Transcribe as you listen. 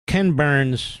Ken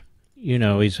Burns, you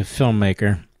know, he's a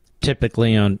filmmaker,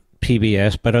 typically on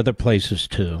PBS, but other places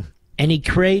too. And he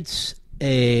creates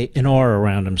an aura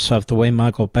around himself the way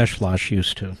Michael Beschloss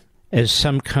used to, as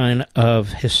some kind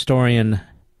of historian,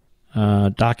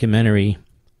 documentary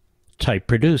type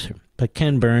producer. But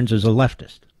Ken Burns is a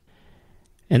leftist.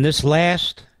 And this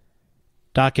last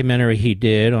documentary he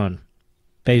did on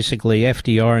basically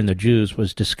FDR and the Jews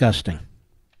was disgusting.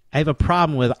 I have a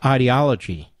problem with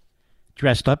ideology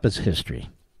dressed up as history.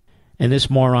 And this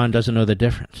moron doesn't know the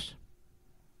difference.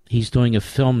 He's doing a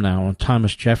film now on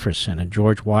Thomas Jefferson and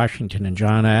George Washington and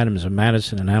John Adams and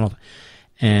Madison and Hamilton.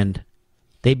 And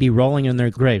they'd be rolling in their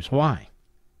graves. Why?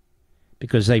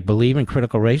 Because they believe in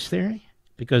critical race theory?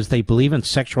 Because they believe in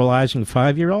sexualizing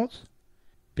 5-year-olds?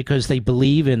 Because they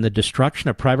believe in the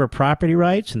destruction of private property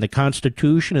rights and the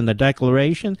Constitution and the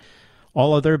Declaration,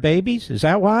 all of their babies? Is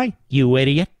that why? You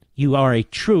idiot. You are a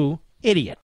true idiot.